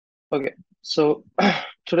Okay, so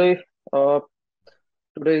today, uh,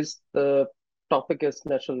 today's the topic is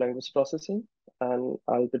natural language processing, and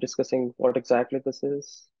I'll be discussing what exactly this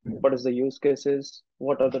is, what is the use cases,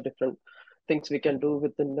 what are the different things we can do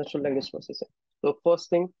with the natural language processing. So first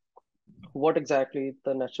thing, what exactly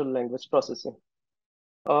the natural language processing?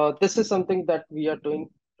 This is something that we are doing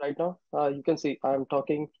right now. You can see I'm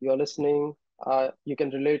talking, you're listening. You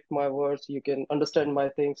can relate my words. You can understand my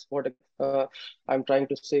things. What I'm trying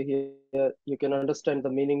to say here. You can understand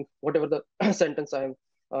the meaning, whatever the sentence I'm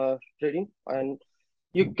reading, and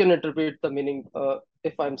you can interpret the meaning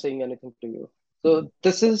if I'm saying anything to you. So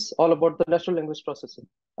this is all about the natural language processing.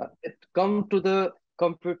 It come to the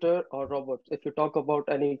computer or robots. If you talk about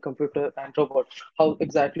any computer and robot, how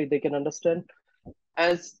exactly they can understand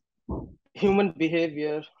as human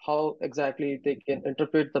behavior, how exactly they can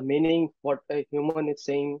interpret the meaning, what a human is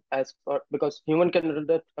saying, as for because human can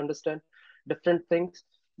understand different things,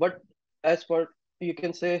 but as for you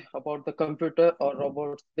can say about the computer or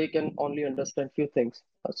robots, they can only understand few things.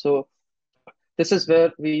 So this is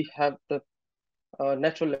where we have the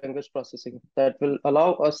natural language processing that will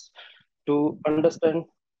allow us to understand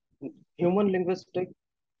human linguistic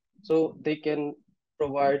so they can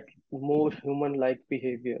provide more human-like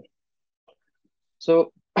behavior.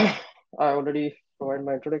 So I already provided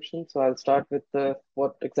my introduction, so I'll start with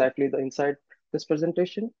what exactly the inside this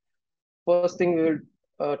presentation. First thing we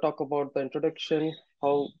will talk about the introduction,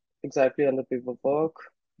 how exactly NLP work,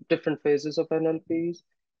 different phases of NLPs,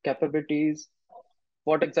 capabilities,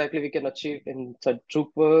 what exactly we can achieve inside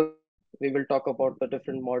Drupal. We will talk about the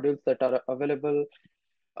different modules that are available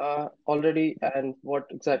already and what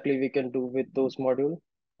exactly we can do with those modules.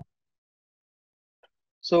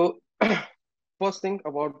 So first thing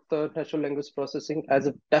about the natural language processing as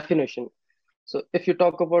a definition. So if you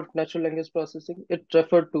talk about natural language processing, it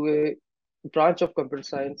referred to a branch of computer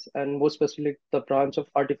science and more specifically the branch of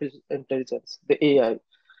artificial intelligence, the AI.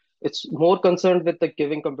 It's more concerned with the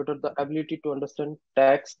giving computer the ability to understand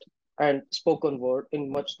text and spoken word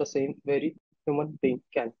in much the same very human being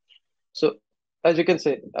can. So as you can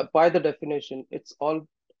say, by the definition, it's all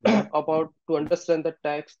about to understand the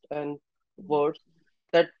text and words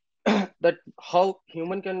that that how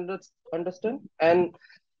human can understand, and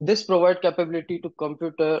this provide capability to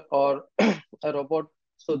computer or a robot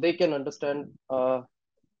so they can understand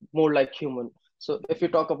more like human. So if you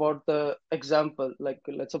talk about the example, like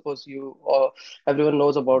let's suppose you or everyone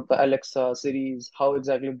knows about the Alexa series, how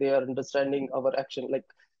exactly they are understanding our action. Like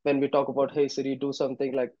when we talk about, hey Siri, do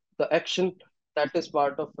something, like the action that is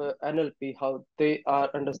part of NLP, how they are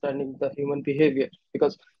understanding the human behavior.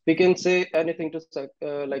 Because we can say anything to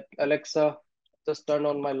like Alexa, just turn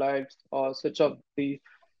on my lights or switch off the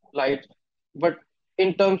light. But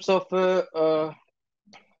in terms of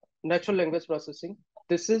natural language processing,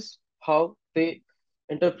 this is how they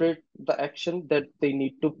interpret the action that they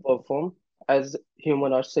need to perform as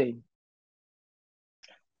human are saying.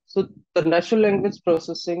 So the natural language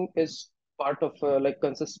processing is part of like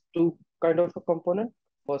consists two kind of a component.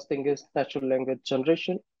 First thing is natural language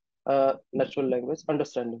generation, natural language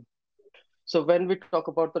understanding. So when we talk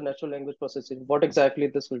about the natural language processing, what exactly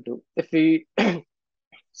this will do? If we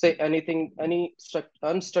say anything, any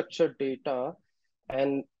unstructured data,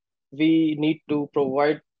 and we need to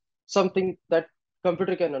provide something that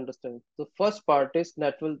computer can understand. The first part is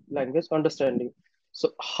natural language understanding.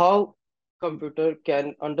 So how computer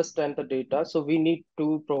can understand the data? So we need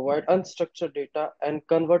to provide unstructured data and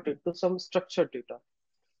convert it to some structured data.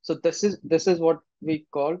 So this is what we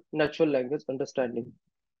call natural language understanding.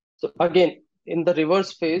 So again, in the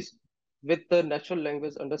reverse phase, with the natural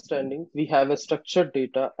language understanding, we have a structured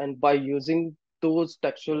data, and by using those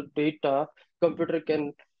textual data, computer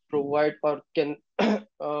can provide or can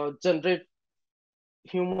generate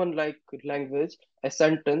human-like language, a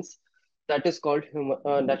sentence that is called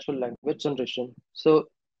natural language generation. So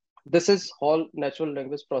this is all natural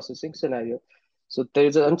language processing scenario. So there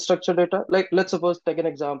is an unstructured data. Like let's suppose take an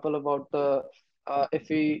example about the if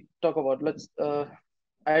we talk about let's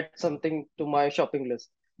add something to my shopping list,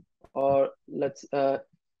 or let's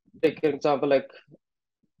take an example like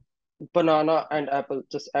banana and apple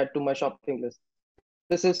just add to my shopping list.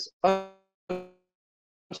 This is unstructured.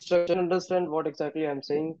 Understand what exactly I'm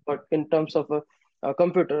saying, but in terms of a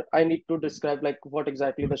computer, I need to describe like what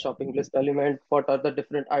exactly the shopping list element, what are the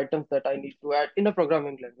different items that I need to add in a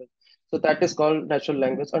programming language. So that is called natural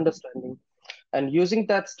language understanding. And using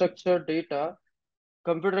that structured data,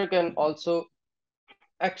 computer can also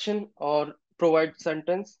action or provide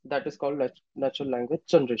sentence that is called natural language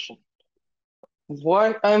generation.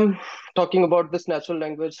 Why I'm talking about this natural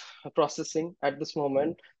language processing at this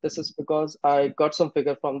moment, this is because I got some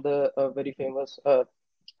figure from the very famous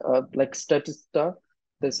like Statista.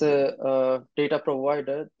 There's a data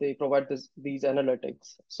provider. They provide these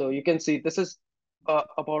analytics. So you can see this is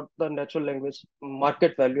about the natural language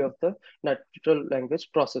market value of the natural language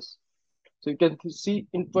process. So you can see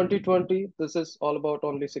in 2020, this is all about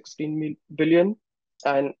only 16 billion.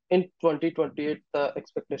 And in 2028, the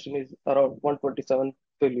expectation is around 127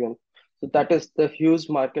 billion. So that is the huge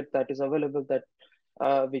market that is available that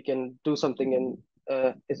we can do something in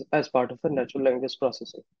as part of a natural language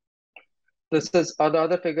processing. This is the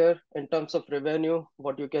other figure in terms of revenue,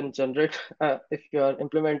 what you can generate if you are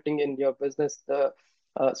implementing in your business.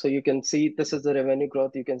 So you can see this is the revenue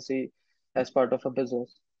growth you can see as part of a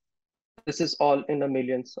business. This is all in the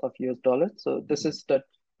millions of US dollars. So this is that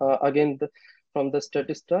again from the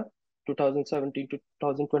Statista 2017 to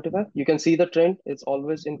 2025. You can see the trend is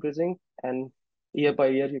always increasing, and year by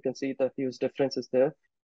year you can see the huge differences there.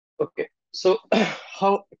 Okay, so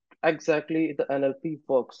how exactly the NLP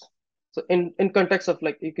works? So in context of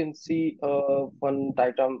like you can see one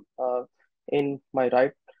diagram in my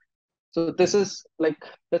right. So this is like,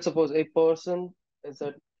 let's suppose a person is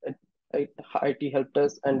a IT help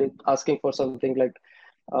desk and is asking for something like,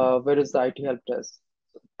 where is the IT help desk?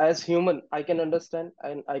 As human, I can understand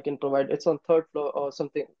and I can provide. It's on third floor or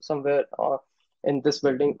something somewhere in this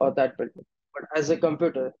building or that building. But as a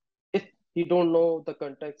computer, if he don't know the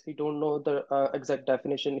context, he don't know the exact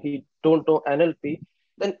definition, he don't know NLP,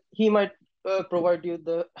 then he might provide you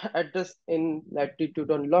the address in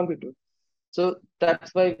latitude and longitude. So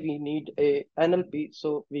that's why we need a NLP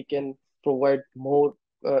so we can provide more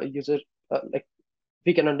user like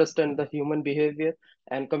we can understand the human behavior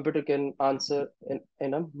and computer can answer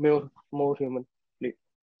in a more human way.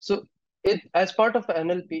 So it as part of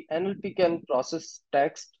NLP can process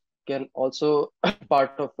text, can also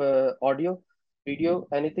part of audio, video,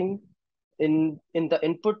 anything. In the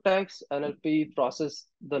input text, NLP process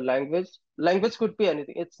the language. Language could be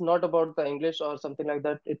anything. It's not about the English or something like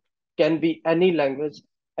that. It can be any language,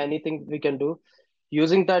 anything we can do.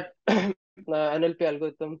 Using that NLP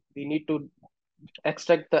algorithm, we need to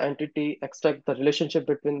extract the entity, extract the relationship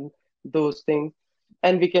between those things,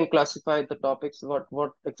 and we can classify the topics,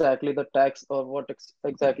 what exactly the text or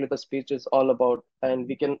exactly the speech is all about, and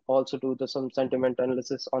we can also do some sentiment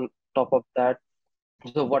analysis on top of that.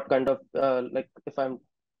 So what kind of like if I'm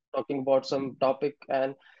talking about some topic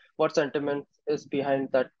and what sentiment is behind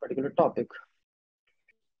that particular topic.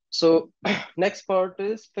 So next part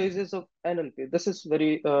is phases of NLP. This is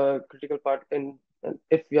very critical part in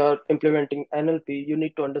if you are implementing NLP, you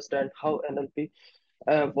need to understand how NLP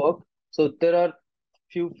work. So there are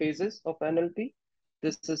few phases of NLP.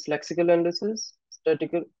 This is lexical analysis,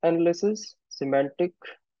 statistical analysis, semantic,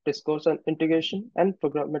 discourse and integration, and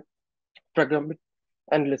programmatic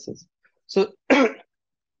analysis. So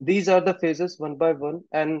these are the phases one by one,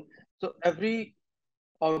 and so every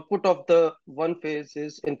output of the one phase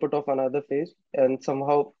is input of another phase, and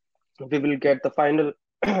somehow we will get the final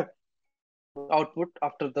output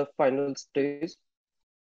after the final stage.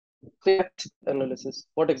 Analysis,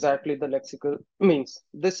 what exactly the lexical means.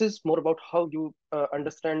 This is more about how you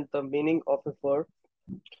understand the meaning of a word.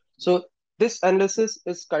 So this analysis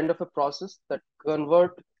is kind of a process that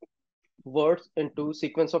convert words into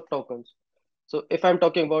sequence of tokens. So if I'm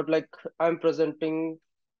talking about like I'm presenting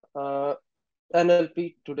uh,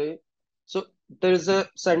 NLP today, so there is a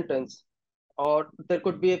sentence or there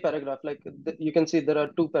could be a paragraph. Like you can see there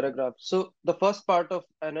are two paragraphs. So the first part of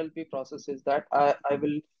NLP process is that I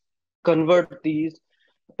will convert these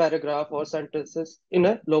paragraph or sentences in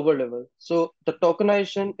a lower level. So the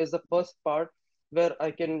tokenization is the first part where I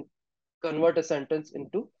can convert a sentence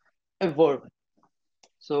into a word.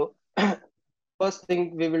 So first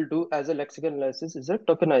thing we will do as a lexical analysis is a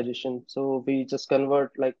tokenization. So we just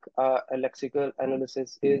convert like a lexical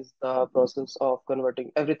analysis is the process of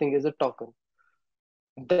converting everything is a token.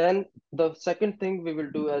 Then the second thing we will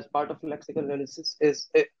do as part of lexical analysis is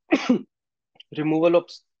a removal of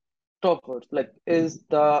stop words, like is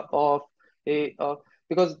the of a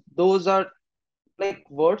because those are like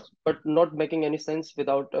words but not making any sense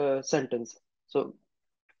without a sentence. So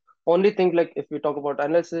only thing like if we talk about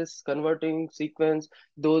analysis, converting, sequence,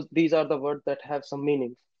 those these are the words that have some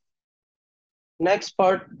meaning. Next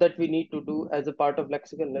part that we need to do as a part of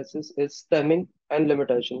lexical analysis is stemming and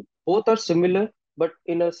limitation. Both are similar, but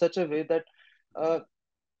in a such a way that uh,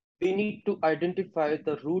 we need to identify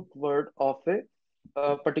the root word of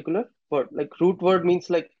a particular word. Like root word means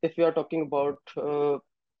like if you are talking about,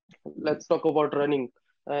 let's talk about running.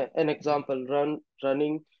 An example,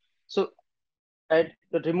 running. So add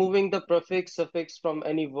removing the prefix suffix from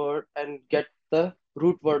any word and get the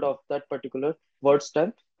root word of that particular word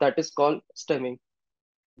stem, that is called stemming.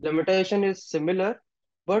 Limitation is similar,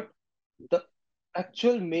 but the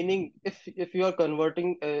actual meaning, if you are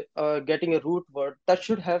converting getting a root word, that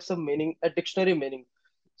should have some meaning, a dictionary meaning.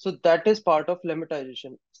 So that is part of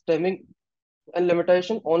lemmatization. Stemming and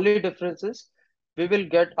limitation only difference is we will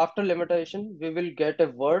get after limitation we will get a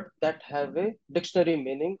word that have a dictionary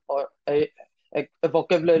meaning or a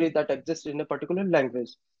vocabulary that exists in a particular language.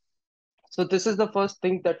 So this is the first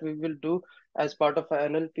thing that we will do as part of our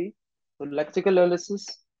NLP. So lexical analysis.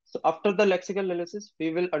 So after the lexical analysis,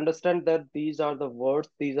 we will understand that these are the words,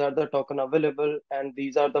 these are the token available, and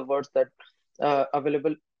these are the words that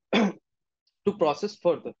available to process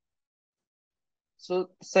further. So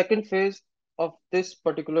the second phase of this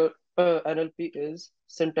particular NLP is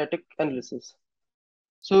synthetic analysis.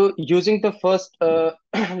 So using the first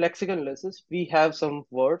lexical analysis, we have some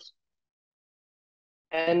words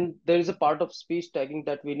and there is a part of speech tagging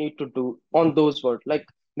that we need to do on those words. Like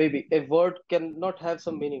maybe a word cannot have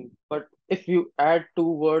some meaning, but if you add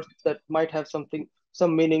two words that might have something,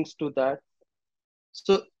 some meanings to that.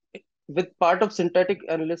 So with part of synthetic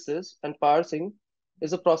analysis and parsing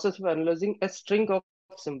is a process of analyzing a string of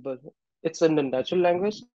symbols. It's in the natural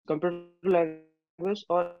language, computer language,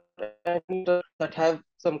 or any other that have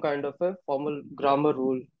some kind of a formal grammar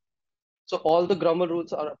rule. So all the grammar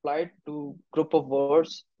rules are applied to group of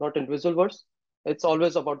words, not individual words. It's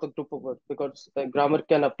always about the group of words because grammar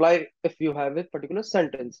can apply if you have a particular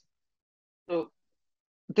sentence. So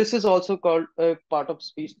this is also called a part of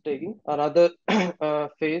speech tagging. Another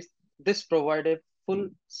phase, this provide a full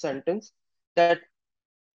sentence that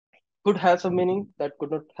could have some meaning, that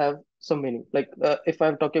could not have some meaning. Like if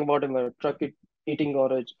I'm talking about a eating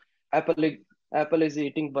orange, apple is, apple is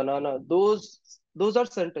eating banana. Those are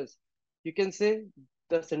sentence. You can say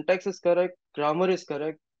the syntax is correct, grammar is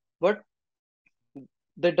correct, but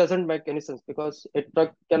that doesn't make any sense because a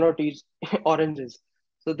truck cannot eat oranges.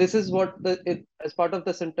 So this is what as part of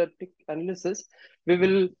the syntactic analysis, we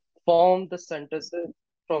will form the sentences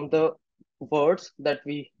from the words that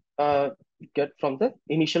we get from the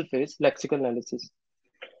initial phase, lexical analysis.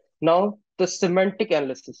 Now, the semantic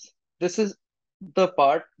analysis. This is the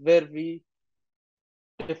part where we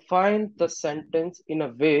define the sentence in a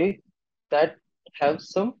way that have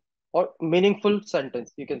some or meaningful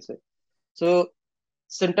sentence, you can say. So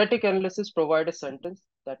syntactic analysis provide a sentence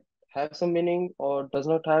that have some meaning or does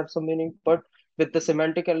not have some meaning, but with the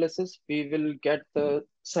semantic analysis, we will get the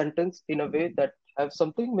sentence in a way that have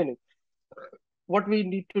something meaning. What we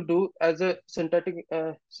need to do as a syntactic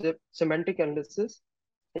semantic analysis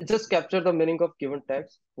is just capture the meaning of given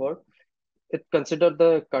text word. It consider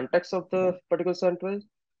the context of the particular sentence,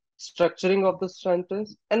 structuring of the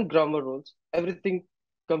sentence, and grammar rules. Everything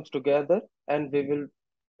comes together, and we will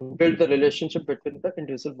build the relationship between the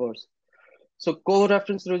individual words. So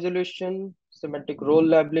co-reference resolution, semantic role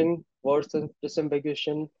labeling, words and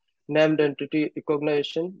disambiguation, named entity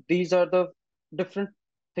recognition. These are the different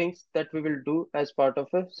things that we will do as part of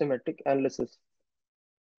a semantic analysis.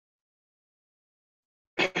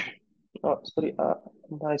 Sorry,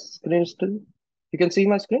 my screen still. You can see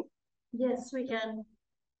my screen? Yes, we can.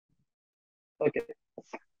 Okay.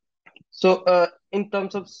 So, in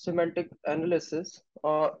terms of semantic analysis,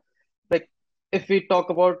 like if we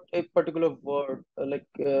talk about a particular word,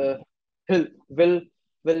 hill,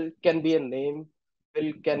 will can be a name,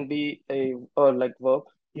 will can be a or like verb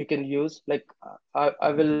you can use. Like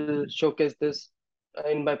I will showcase this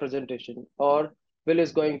in my presentation, or Will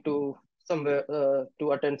is going to somewhere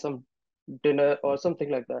to attend some dinner or something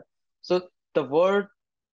like that. So the word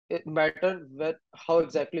it matter with how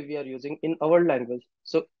exactly we are using in our language.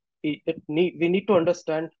 So we need to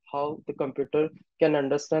understand how the computer can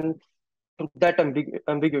understand that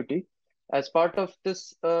ambiguity. As part of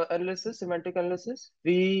this analysis, semantic analysis,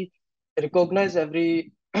 we recognize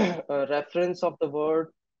every reference of the word.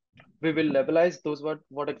 We will labelize those words.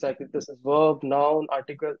 What exactly this is? Verb, noun,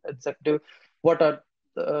 article, adjective. What are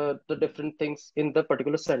the different things in the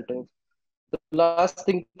particular sentence? The last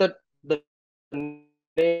thing that the name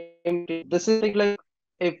entity, this is something like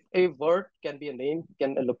if a word can be a name,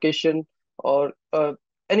 can a location, or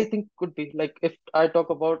anything could be. Like if I talk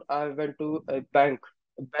about I went to a bank.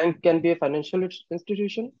 A bank can be a financial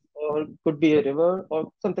institution or could be a river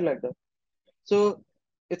or something like that. So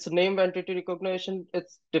it's name entity recognition.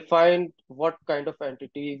 It's defined what kind of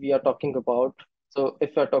entity we are talking about. So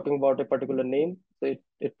if you're talking about a particular name, so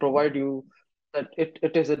it provide you that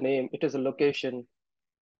it is a name, it is a location.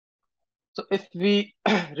 So if we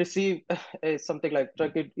receive something like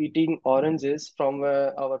truck eating oranges from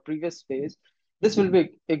our previous phase, This will be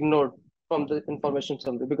ignored from the information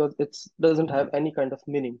summary because it doesn't have any kind of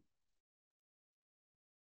meaning.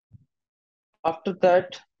 After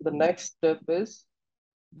that, the next step is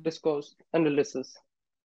discourse analysis.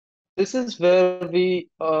 This is where we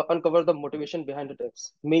uncover the motivation behind the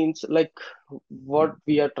text. Means like what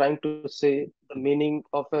we are trying to say, the meaning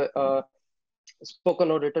of a spoken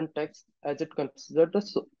or written text as it considered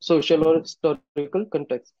the social or historical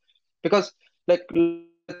context. Because like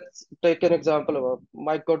let's take an example of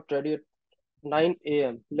Mike got ready at 9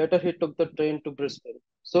 a.m. Later, he took the train to Brisbane.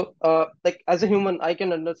 So, like as a human, I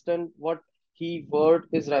can understand what he word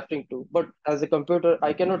is referring to, but as a computer,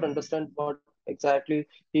 I cannot understand what exactly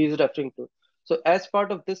he is referring to. So, as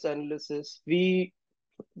part of this analysis,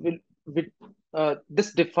 will we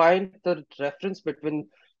this define the reference between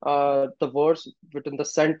the words within the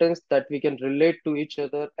sentence that we can relate to each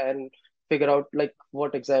other and figure out like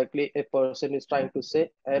what exactly a person is trying to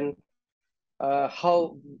say and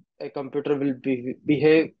how a computer will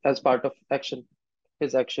behave as part of action,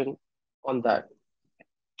 his action on that.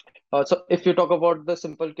 So if you talk about the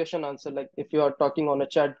simple question answer, like if you are talking on a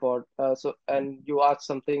chatbot, so and you ask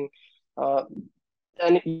something, uh,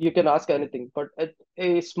 and you can ask anything, but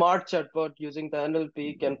a smart chatbot using the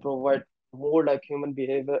NLP can provide more like human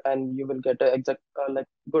behavior, and you will get a exact like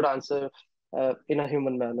good answer in a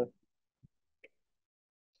human manner.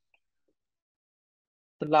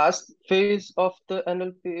 The last phase of the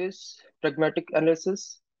NLP is pragmatic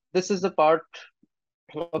analysis. This is the part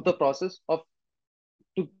of the process of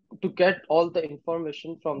to to get all the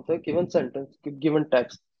information from the given sentence, given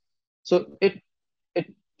text. So it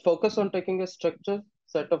focus on taking a structure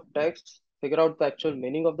set of text, figure out the actual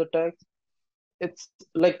meaning of the text. It's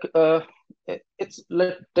like it's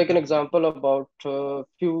let take an example about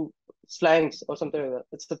few slangs or something like that.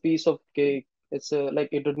 It's a piece of cake. It's like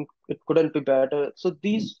it couldn't be better. So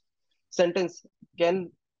these sentence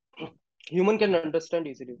can human can understand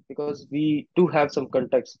easily because we do have some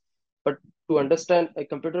context. But to understand a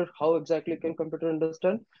computer, how exactly can computer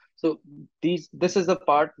understand? So these this is the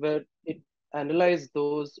part where it analyze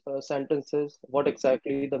those sentences, what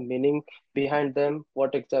exactly the meaning behind them,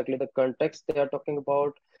 what exactly the context they are talking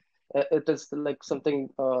about. It is like something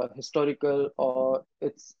historical or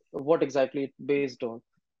it's what exactly it based on.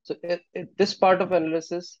 So this part of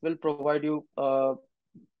analysis will provide you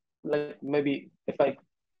like maybe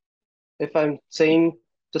if I'm saying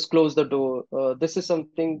just close the door, this is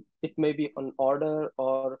something it may be an order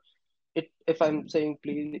or it if I'm saying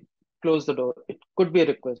please close the door, it could be a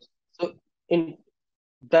request. So in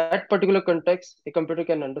that particular context, a computer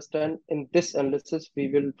can understand. In this analysis, we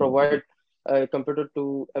will provide a computer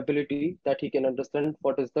to ability that he can understand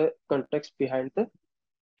what is the context behind the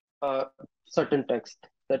uh, certain text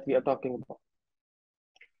that we are talking about.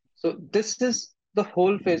 So this is the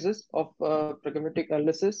whole phases of pragmatic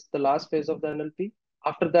analysis, the last phase of the NLP.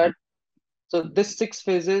 After that, so this six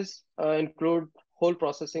phases include whole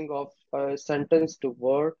processing of sentence to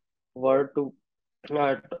word, word to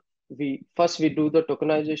uh, we do the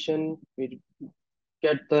tokenization, we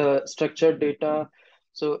get the structured data.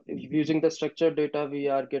 So using the structured data, we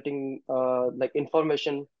are getting like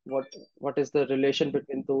information, what is the relation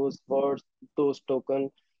between those words, those token.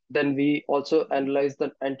 Then we also analyze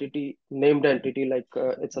the entity, named entity, like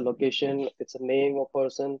it's a location, it's a name of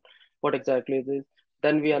person, what exactly it is.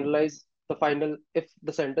 Then we analyze the final, if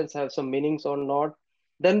the sentence has some meanings or not.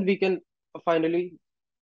 Then we can finally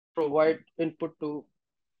provide input to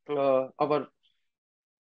our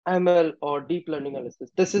ML or deep learning analysis.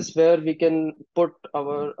 This is where we can put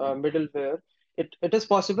our middleware. It is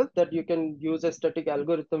possible that you can use a static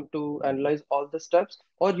algorithm to analyze all the steps,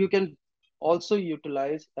 or you can also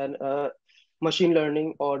utilize an machine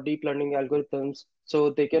learning or deep learning algorithms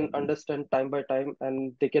so they can understand time by time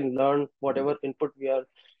and they can learn whatever input we are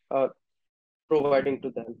uh, providing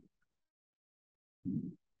to them.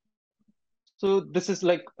 So this is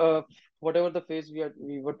like whatever the phase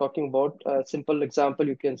we were talking about. A simple example,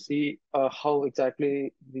 you can see how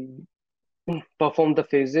exactly we perform the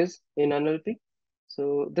phases in NLP.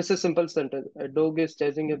 So this is simple sentence. A dog is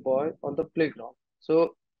chasing a boy on the playground.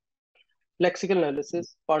 So lexical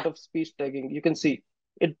analysis, part of speech tagging. You can see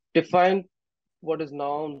it defined what is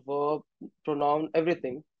noun, verb, pronoun,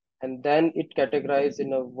 everything, and then it categorized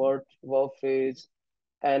in a word verb phrase,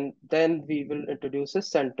 and then we will introduce a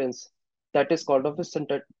sentence that is called of a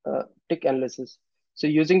syntactic analysis. So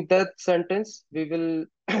using that sentence, we will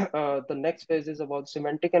the next phase is about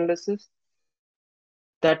semantic analysis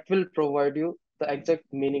that will provide you the exact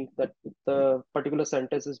meaning that the particular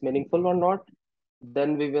sentence is meaningful or not.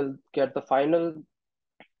 Then we will get the final,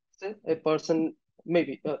 say, a person,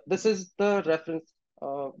 maybe this is the reference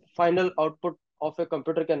final output of a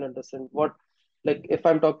computer can understand. What, like if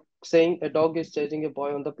I'm saying a dog is chasing a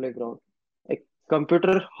boy on the playground, a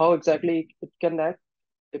computer, how exactly it can act?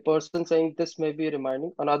 A person saying this may be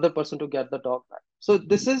reminding another person to get the dog back. So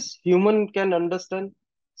this is human can understand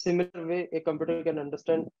similar way a computer can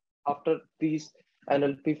understand after these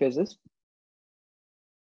NLP phases.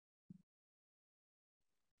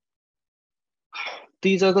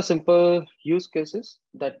 These are the simple use cases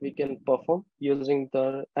that we can perform using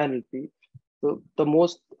the NLP. So the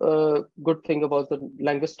most good thing about the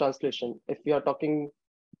language translation, if we are talking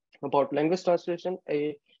about language translation,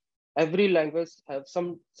 every language have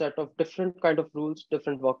some set of different kind of rules,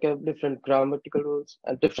 different vocab, different grammatical rules,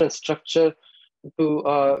 and different structure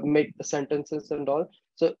to make the sentences and all.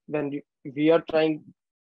 So when we are trying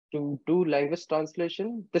to do language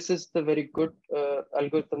translation, this is the very good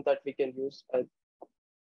algorithm that we can use.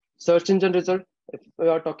 Search engine result, if we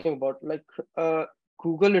are talking about, like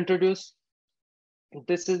Google introduced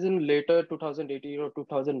this is in later 2018 or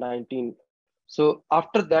 2019. So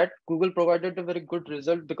after that, Google provided a very good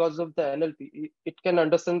result because of the NLP. It can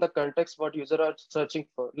understand the context what user are searching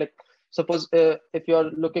for. Like suppose if you are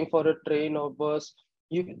looking for a train or bus,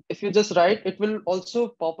 you if you just write, it will also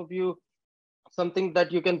pop up you something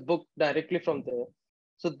that you can book directly from there.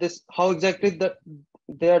 So this how exactly that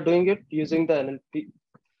they are doing it using the NLP.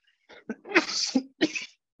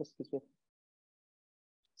 Excuse me.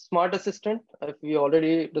 Smart assistant, if we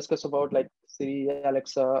already discussed about like Siri,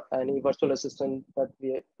 Alexa, any virtual assistant that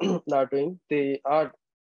we are doing, they are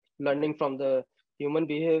learning from the human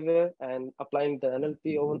behavior and applying the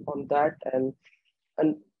NLP on that, and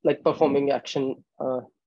like performing action.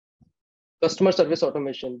 Customer service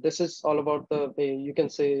automation. This is all about the way you can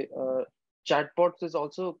say chatbots is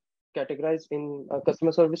also categorized in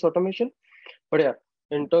customer service automation. But yeah,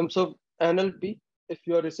 in terms of NLP, if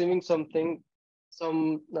you are receiving something,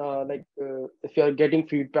 if you are getting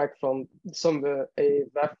feedback from somewhere, a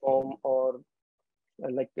web form or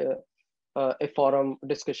a forum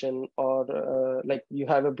discussion, or like you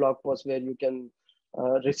have a blog post where you can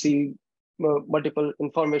receive multiple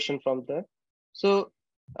information from there. So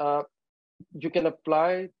uh, you can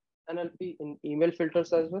apply NLP in email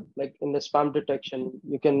filters as well, like in the spam detection.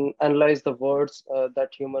 You can analyze the words that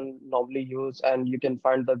human normally use, and you can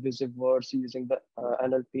find the abusive words using the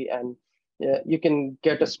NLP, and you can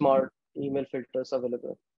get a smart email filters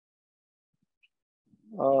available.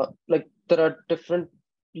 Like there are different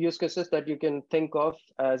use cases that you can think of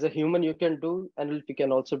as a human you can do. NLP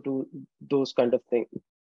can also do those kind of things.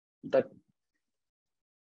 That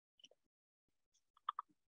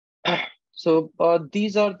So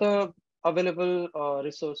these are the available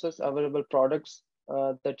resources, available products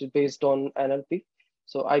that is based on NLP.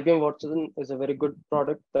 So IBM Watson is a very good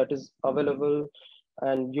product that is available,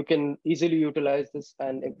 and you can easily utilize this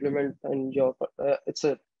and implement in your. It's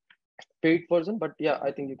a paid version, but yeah,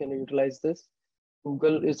 I think you can utilize this.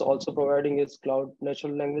 Google is also providing its cloud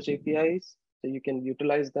natural language APIs, so you can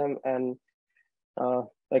utilize them and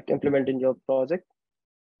like implement in your project.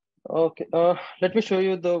 Okay, let me show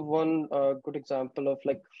you the one good example of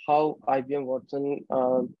like how IBM Watson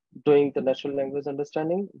doing the natural language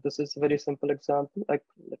understanding. This is a very simple example. Like,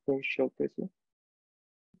 let me showcase you.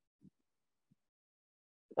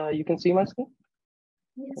 You can see my screen,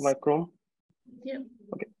 Yes. my Chrome. Yeah.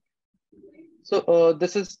 Okay. So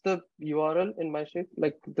this is the URL in my sheet.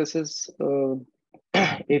 Like this is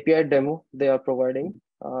API demo they are providing.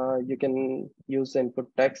 You can use the input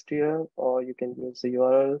text here, or you can use the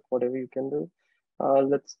URL, whatever you can do.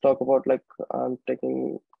 Let's talk about like I'm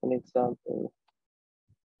taking an example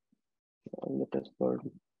on the test board.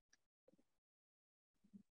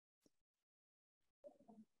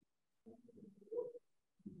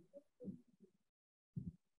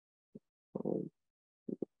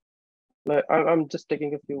 Like I'm just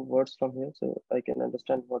taking a few words from here so I can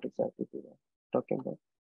understand what exactly we are talking about.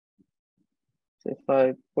 So if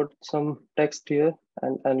I put some text here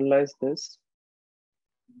and analyze this,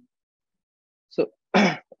 so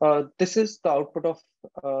this is the output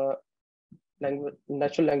of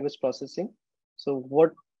natural language processing. So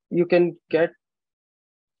what you can get,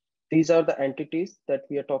 these are the entities that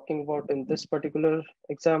we are talking about in this particular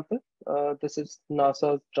example. This is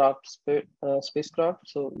NASA's draft spacecraft.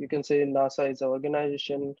 So you can say NASA is an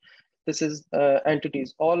organization. This is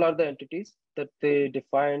entities. All are the entities that they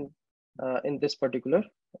define in this particular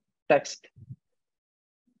text.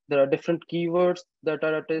 There are different keywords that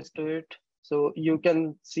are attached to it. So you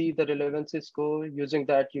can see the relevancy score. Using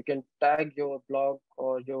that, you can tag your blog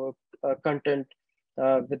or your content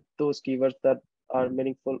with those keywords that are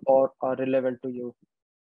meaningful or are relevant to you.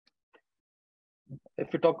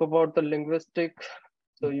 If you talk about the linguistic,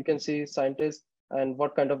 so you can see scientists and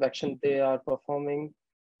what kind of action they are performing.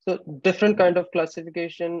 So different kind of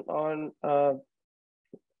classification on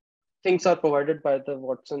things are provided by the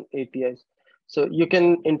Watson APIs. So you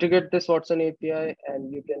can integrate this Watson API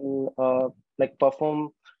and you can like perform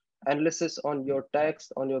analysis on your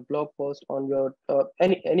text, on your blog post, on your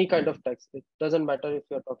any kind of text. It doesn't matter if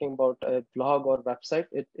you're talking about a blog or website.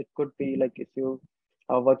 It could be like if you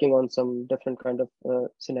are working on some different kind of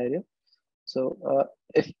scenario. So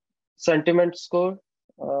if sentiment score,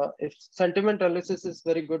 if sentiment analysis is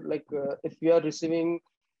very good, like if you are receiving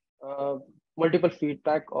uh, multiple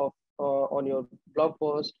feedback of on your blog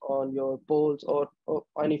post, on your polls, or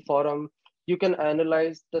any forum, you can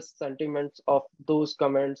analyze the sentiments of those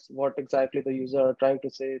comments, what exactly the user are trying to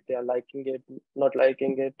say, they are liking it, not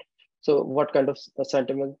liking it. So what kind of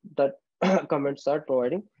sentiment that comments are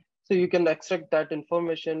providing. So you can extract that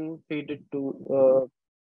information, feed it to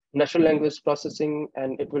natural language processing,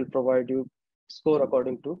 and it will provide you score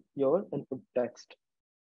according to your input text.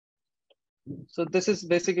 So this is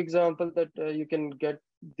basic example that you can get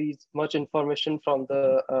these much information from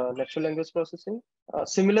the natural language processing.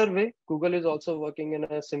 Similar way, Google is also working in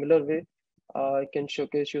a similar way. I can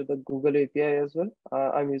showcase you the Google API as well.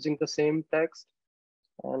 I'm using the same text,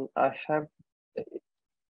 and I have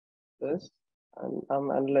this, and I'm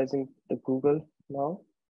analyzing the Google now.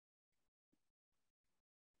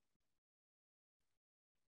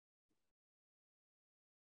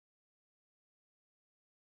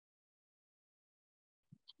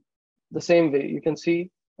 The same way, you can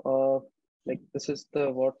see, like this is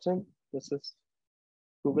the Watson, this is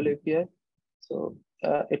Google API. So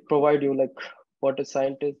it provide you like what a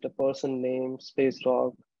scientist, a person name, space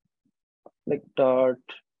rock, like dart,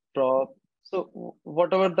 drop. So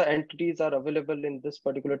whatever the entities are available in this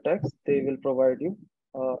particular text, they will provide you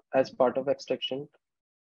as part of extraction.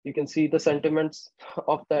 You can see the sentiments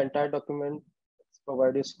of the entire document,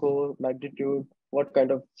 provide you score, magnitude, what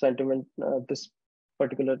kind of sentiment this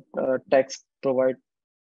particular text provide.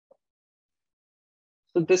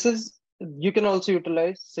 So this is, you can also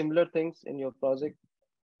utilize similar things in your project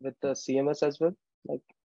with the CMS as well. Like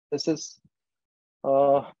this is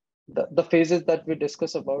uh, the phases that we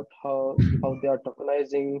discuss about how they are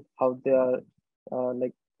tokenizing, how they are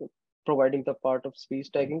like providing the part of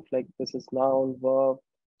speech tagging, like this is noun, verb.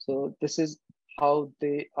 So this is how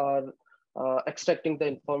they are extracting the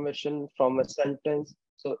information from a sentence.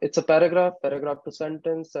 So it's a paragraph, paragraph to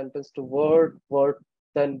sentence, sentence to word, word.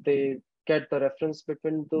 Then they get the reference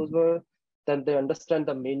between those words. Then they understand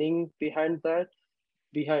the meaning behind that,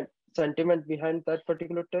 behind sentiment behind that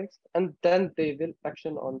particular text, and then they will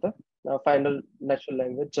action on the final natural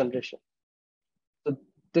language generation. So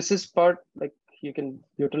this is part like you can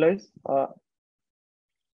utilize.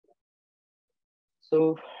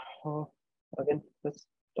 So uh, again, let's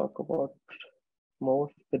talk about more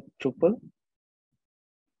with Drupal.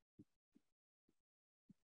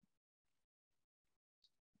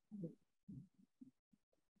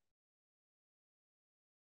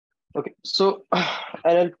 Okay, so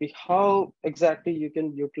NLP, how exactly you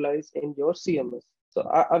can utilize in your CMS? So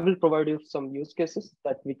I will provide you some use cases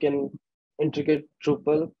that we can integrate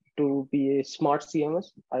Drupal to be a smart CMS,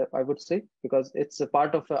 I would say, because it's a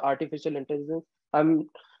part of artificial intelligence. I'm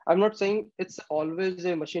I'm not saying it's always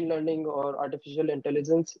a machine learning or artificial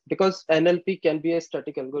intelligence, because NLP can be a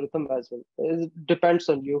static algorithm as well. It depends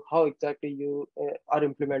on you how exactly you are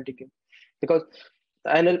implementing it, because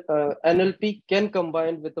NLP can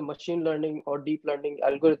combine with the machine learning or deep learning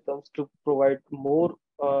algorithms to provide more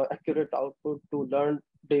accurate output to learn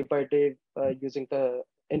day by day using the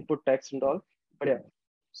input text and all. But yeah,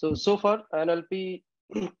 so far NLP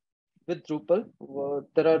with Drupal,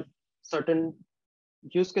 there are certain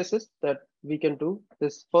use cases that we can do.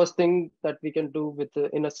 This first thing that we can do with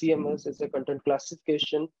in a CMS is a content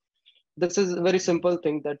classification. This is a very simple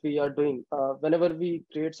thing that we are doing. Whenever we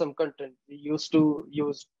create some content, we used to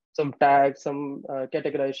use some tags, some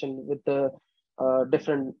categorization with the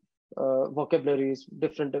different vocabularies,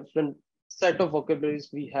 different set of vocabularies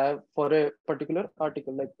we have for a particular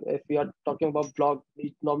article. Like if we are talking about blog,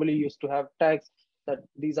 we normally used to have tags that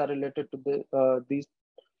these are related to these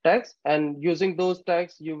tags, and using those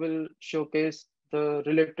tags, you will showcase the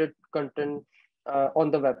related content on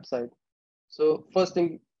the website. So first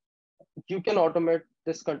thing, you can automate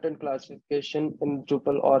this content classification in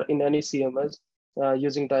Drupal or in any CMS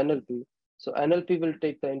using the NLP. So NLP will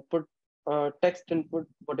take the input, text input,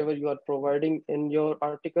 whatever you are providing in your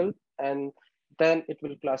article, and then it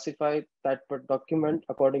will classify that per document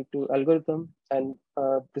according to algorithm, and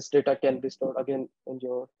this data can be stored again in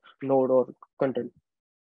your node or content.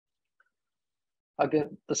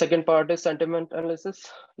 Again, the second part is sentiment analysis.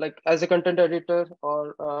 Like as a content editor,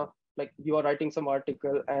 or like you are writing some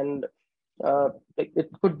article, and it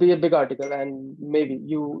could be a big article, and maybe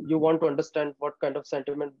you want to understand what kind of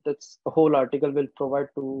sentiment this whole article will provide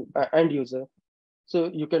to end user. So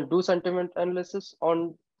you can do sentiment analysis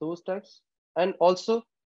on those types. And also,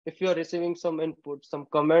 if you are receiving some input, some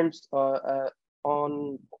comments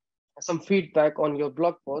on some feedback on your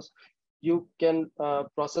blog post, you can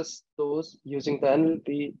process those using the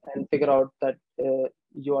NLP and figure out that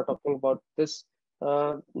you are talking about this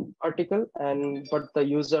uh, article, and but the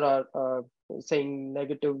user are saying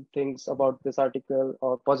negative things about this article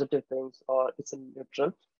or positive things, or it's in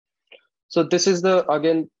neutral. So this is the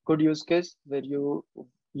again good use case where you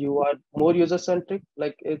are more user centric.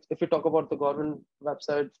 Like if you talk about the government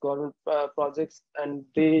websites, government projects, and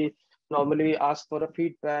they normally ask for a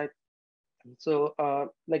feedback. So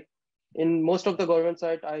like in most of the government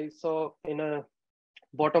site, I saw in a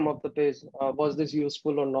bottom of the page, was this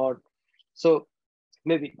useful or not? So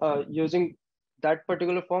maybe using that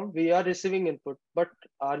particular form, we are receiving input, but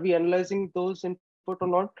are we analyzing those input or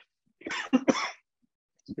not?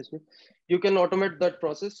 Excuse me. You can automate that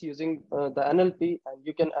process using the NLP, and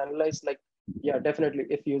you can analyze, like, yeah, definitely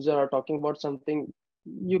if user are talking about something,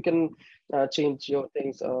 you can change your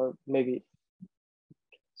things, maybe.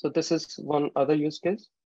 So this is one other use case.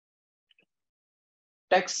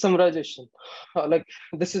 Text summarization. Like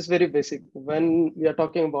this is very basic. When we are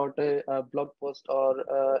talking about a blog post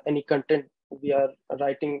or any content we are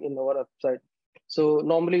writing in our website, so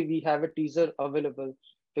normally we have a teaser available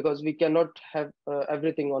because we cannot have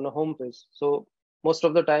everything on a home page. So most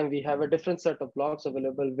of the time we have a different set of blogs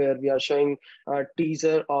available where we are showing a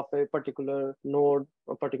teaser of a particular node,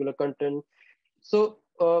 a particular content. So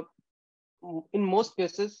in most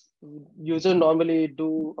cases, user normally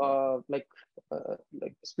do like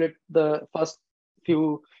split the first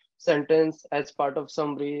few sentence as part of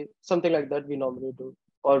summary, something like that we normally do,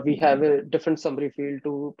 or we have a different summary field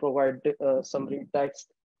to provide summary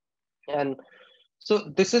text. And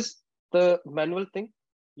so this is the manual thing.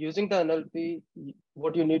 Using the NLP,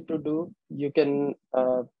 what you need to do, you can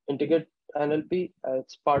integrate NLP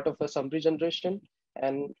as part of a summary generation,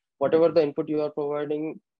 and whatever the input you are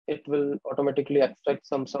providing, it will automatically extract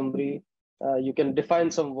some summary. You can define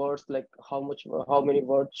some words, like how many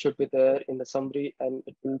words should be there in the summary, and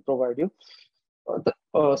it will provide you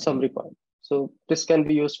the summary part. So this can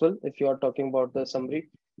be useful if you are talking about the summary.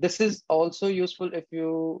 This is also useful if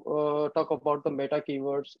you talk about the meta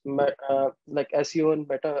keywords, like SEO and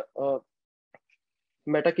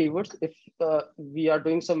meta keywords. If we are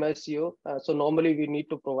doing some SEO, so normally we need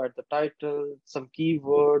to provide the title, some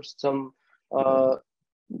keywords, some uh,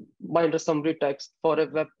 minor summary text for a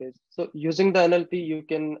web page. So using the NLP, you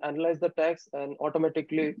can analyze the text and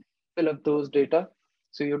automatically fill up those data.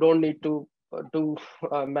 So you don't need to do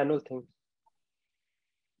manual things.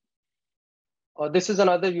 This is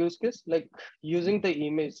another use case, like using the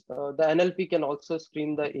image. The NLP can also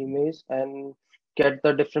screen the image and get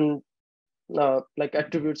the different like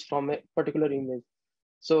attributes from a particular image.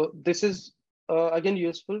 So this is again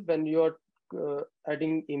useful when you are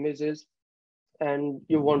adding images and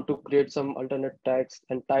you want to create some alternate text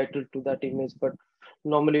and title to that image. But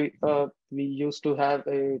normally we used to have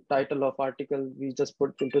a title of article we just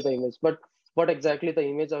put into the image, but what exactly the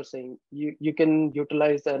image are saying, you can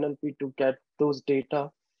utilize the NLP to get those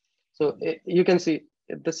data. So you can see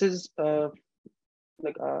this is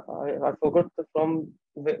like I forgot from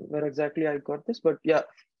where exactly I got this, but yeah,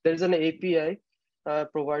 there is an API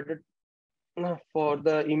provided for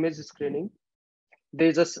the image screening.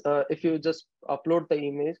 They just if you just upload the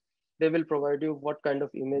image, they will provide you what kind of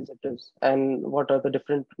image it is and what are the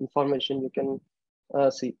different information you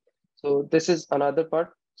can see. So this is another part.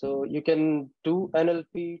 So you can do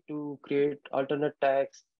NLP to create alternate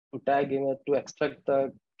tags, to tag image, to extract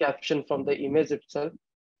the caption from the image itself.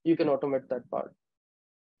 You can automate that part.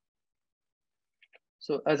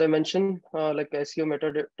 So as I mentioned, like SEO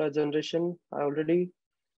metadata generation, I already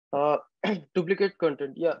uh, duplicate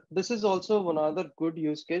content. Yeah, this is also one other good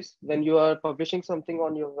use case when you are publishing something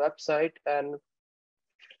on your website, and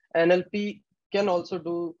NLP can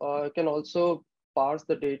also parse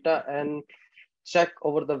the data and check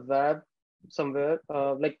over the web somewhere.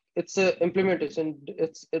 Like it's a implementation.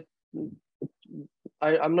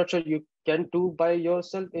 I'm not sure you can do by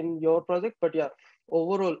yourself in your project, but yeah,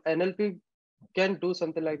 overall NLP can do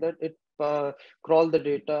something like that. It crawl the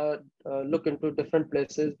data, look into different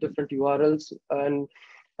places, different URLs, and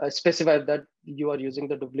specify that you are using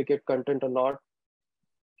the duplicate content or not.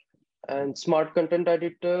 And smart content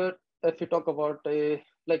editor, if you talk about a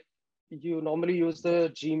like you normally use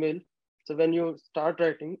the Gmail. So when you start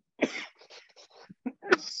writing,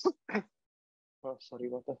 oh, sorry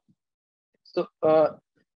about that. So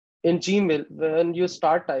in Gmail, when you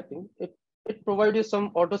start typing, it provides you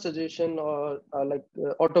some auto suggestion or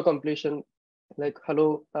auto completion, like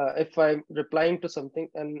hello. If I'm replying to something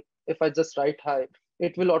and if I just write hi,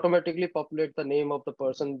 it will automatically populate the name of the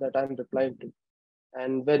person that I'm replying to.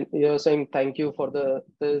 And when you're saying thank you for the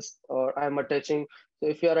this, or I'm attaching, so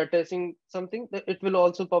if you are attaching something, it will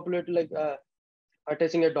also populate like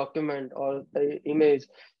attaching a document or a image.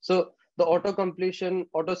 So the auto completion,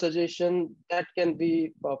 auto suggestion, that can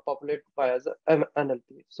be populated via the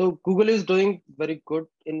NLP. So Google is doing very good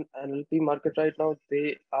in NLP market right now.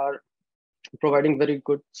 They are providing very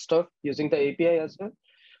good stuff using the API as well.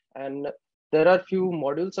 And there are few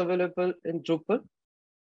modules available in Drupal.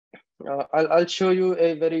 I'll show you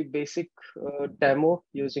a very basic demo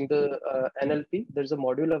using the NLP. There's a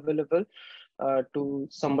module available to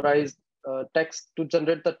summarize text, to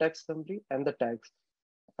generate the text summary and the tags.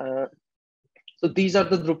 Uh, so these are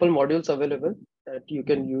the Drupal modules available that you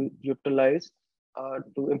can utilize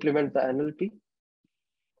to implement the NLP.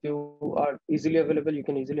 You are easily available, you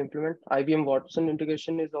can easily implement. IBM Watson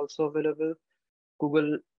integration is also available.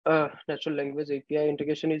 Google natural language API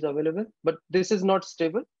integration is available, but this is not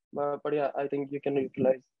stable. But yeah, I think you can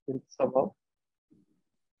utilize it somehow.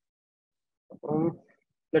 Um,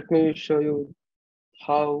 Let me show you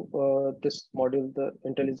how this module, the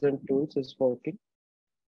intelligent tools, is working.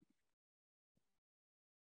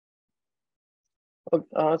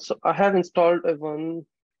 So I have installed a one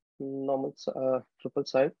normal Drupal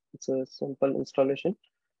site. It's a simple installation,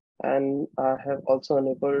 and I have also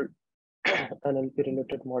enabled an NLP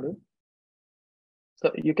related module.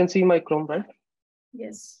 So you can see my Chrome, right?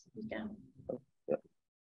 Yes, you can. Yeah.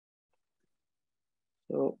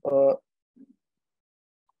 So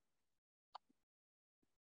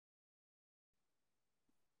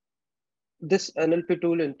this NLP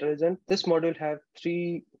tool intelligent, this module have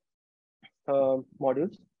three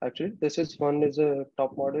modules actually. This is one is a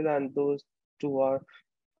top module, and those two are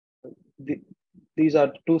the, these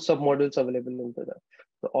are two sub modules available in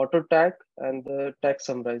the auto tag and the tag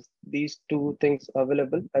summarize. These two things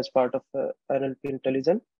available as part of NLP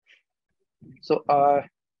intelligent. So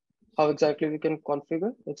how exactly we can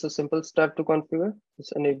configure? It's a simple step to configure.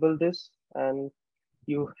 Just enable this, and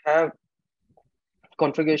you have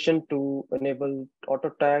configuration to enable auto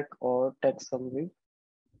tag or tag summary.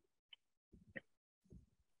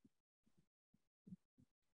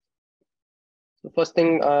 So first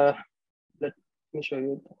thing, let me show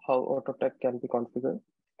you how auto tag can be configured.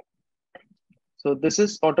 So this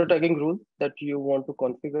is auto tagging rule that you want to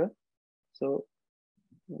configure. So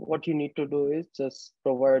what you need to do is just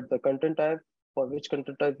provide the content type, for which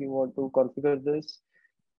content type you want to configure this,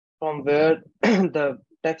 from where the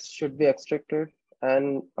text should be extracted,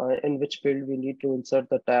 and in which field we need to insert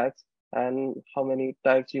the tags, and how many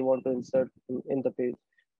tags you want to insert in the page.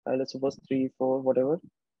 Let's suppose 3, 4, whatever,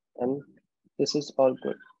 and this is all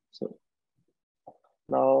good. So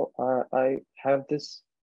now I have this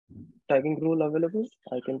tagging rule available.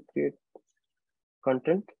 I can create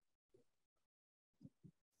content.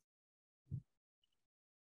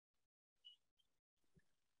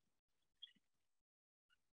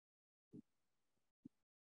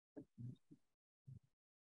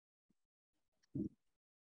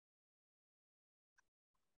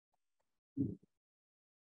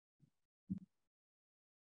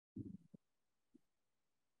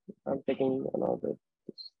 I'm taking another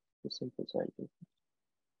this simple sentence.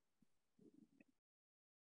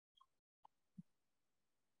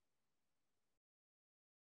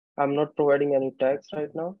 I'm not providing any tags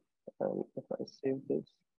right now. And if I save this,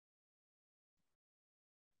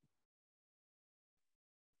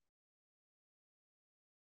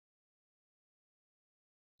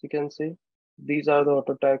 you can see these are the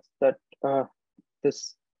auto tags that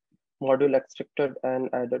this module extracted and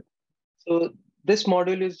added. So this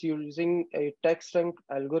module is using a text rank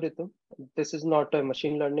algorithm. This is not a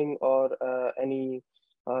machine learning or any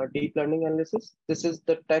deep learning analysis. This is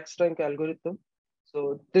the text rank algorithm.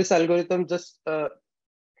 So this algorithm just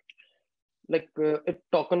it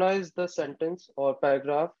tokenizes the sentence or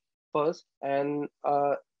paragraph first, and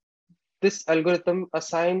this algorithm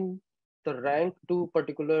assign the rank to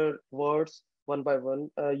particular words one by one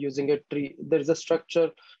using a tree. There is a structure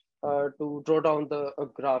to draw down the a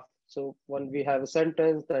graph. So when we have a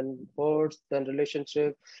sentence, then words, then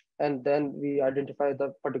relationship, and then we identify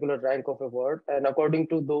the particular rank of a word. And according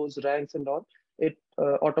to those ranks and all, it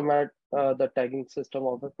automate the tagging system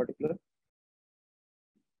of a particular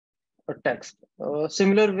text.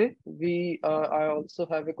 Similar way, I also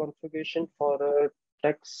have a configuration for a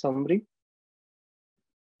text summary.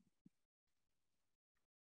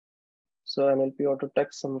 So NLP auto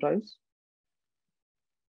text summarize.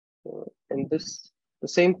 In this, the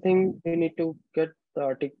same thing, we need to get the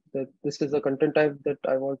article that this is the content type that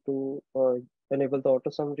I want to enable the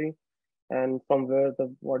auto summary, and from where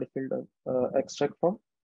the body field extract from.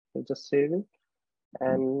 So just save it.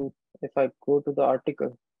 And if I go to the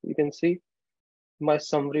article, you can see my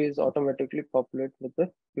summary is automatically populated with the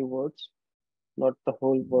keywords, not the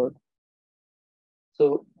whole word.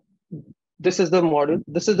 So this is the module.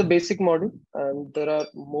 This is the basic module, and there are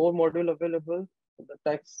more module available. The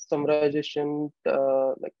text summarization,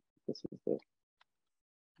 like this is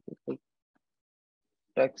the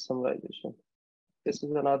text summarization. This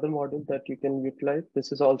is another module that you can utilize.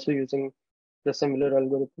 This is also using the similar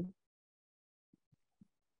algorithm,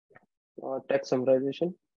 text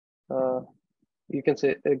summarization. Uh, you can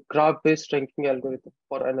say a graph-based ranking algorithm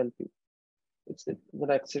for NLP. It's an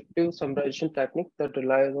executive summarization technique that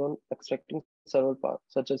relies on extracting several parts,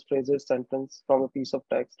 such as phrases, sentence, from a piece of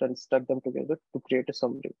text and stack them together to create a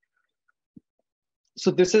summary.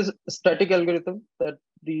 So this is a static algorithm that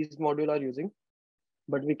these modules are using,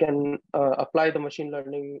 but we can apply the machine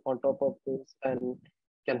learning on top of this and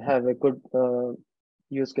can have a good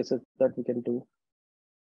use cases that we can do.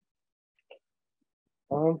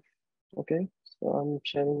 Okay, so I'm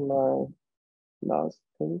sharing my last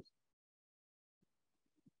things.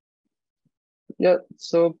 Yeah,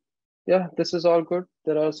 so yeah, this is all good.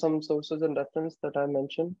 There are some sources and reference that I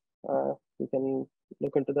mentioned. You can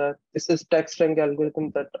look into that. This is text rank algorithm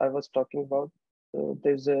that I was talking about. So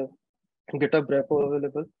there's a GitHub repo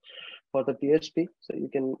available for the PHP, so you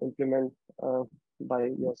can implement by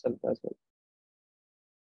yourself as well.